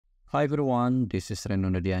Hi everyone, this is Reno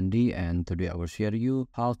Nadiandi and today I will share you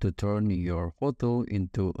how to turn your photo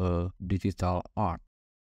into a digital art.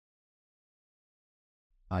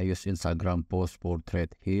 I use Instagram post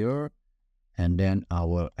portrait here and then I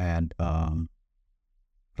will add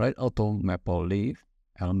right auto maple leaf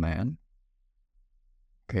element.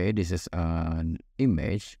 Okay, this is an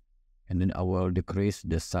image and then I will decrease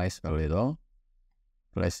the size a little,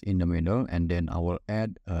 place in the middle, and then I will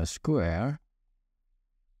add a square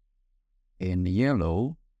in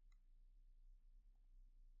yellow.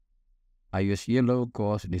 I use yellow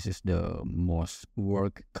because this is the most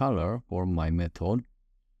work color for my method.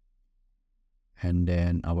 And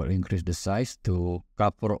then I will increase the size to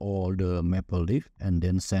cover all the maple leaf and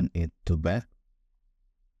then send it to back.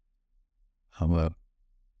 I will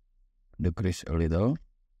decrease a little.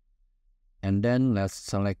 And then let's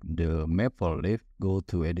select the maple leaf, go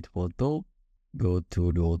to edit photo, go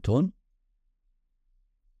to dual tone,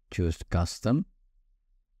 choose custom,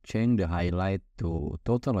 change the highlight to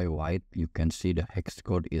totally white. You can see the hex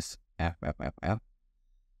code is FFFF.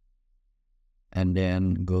 And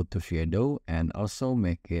then go to shadow and also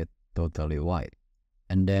make it totally white.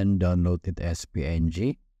 And then download it as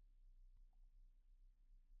PNG.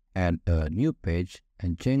 Add a new page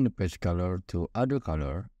and change the page color to other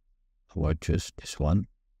color. I will choose this one.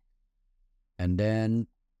 And then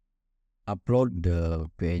upload the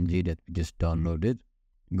PNG that we just downloaded.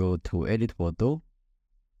 Go to edit photo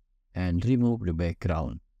and remove the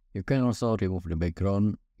background. You can also remove the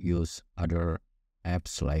background, use other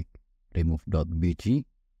apps like remove.bg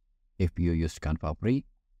if you use Canva free,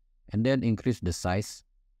 and then increase the size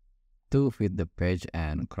to fit the page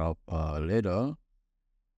and crop a little,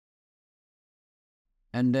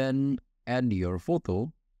 and then add your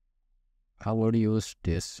photo. I will use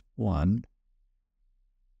this one.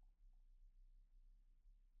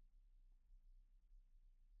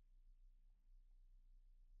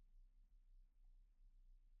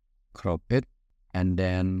 Crop it and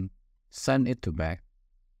then send it to back.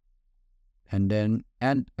 And then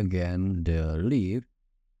add again the leaf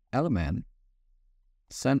element,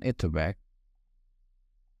 send it to back.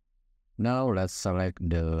 Now let's select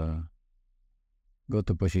the, go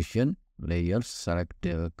to position, layers, select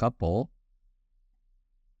the couple,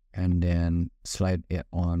 and then slide it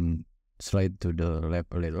on, slide to the left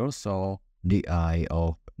a little so the eye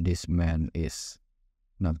of this man is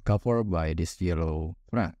not covered by this yellow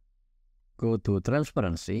flag. Go to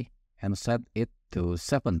transparency and set it to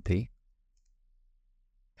 70.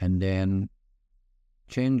 And then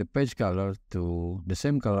change the page color to the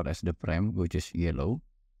same color as the frame, which is yellow.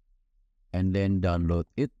 And then download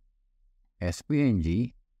it as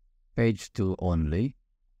PNG, page 2 only.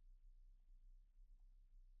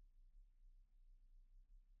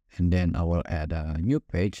 And then I will add a new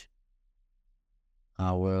page.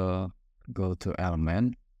 I will go to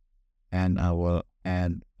element and I will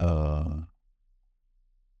add a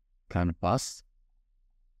canvas.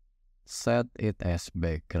 Set it as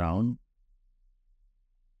background,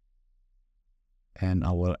 and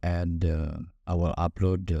I will add I will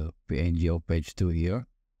upload the PNG of page 2 here.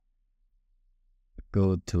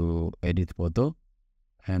 Go to edit photo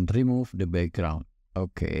and remove the background.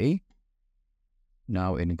 Okay.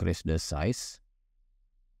 Now increase the size.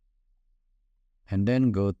 And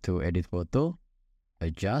then go to edit photo,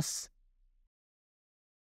 adjust,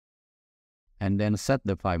 and then set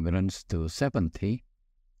the vibrance to 70.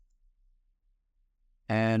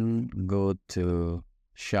 And go to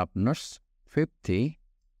sharpness 50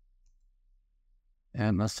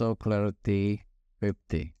 and also clarity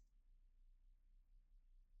 50.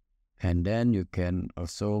 And then you can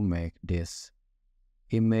also make this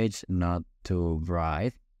image not too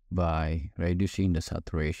bright by reducing the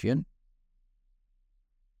saturation.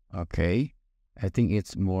 Okay, I think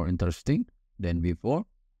it's more interesting than before.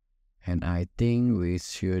 And I think we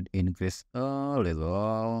should increase a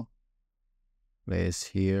little. Place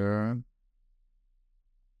here,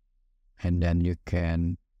 and then you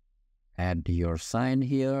can add your sign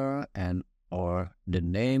here and or the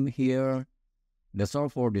name here. That's all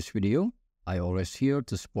for this video. I always here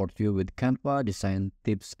to support you with Canva design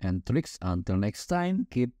tips and tricks. Until next time,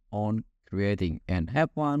 keep on creating and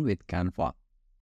have fun with Canva.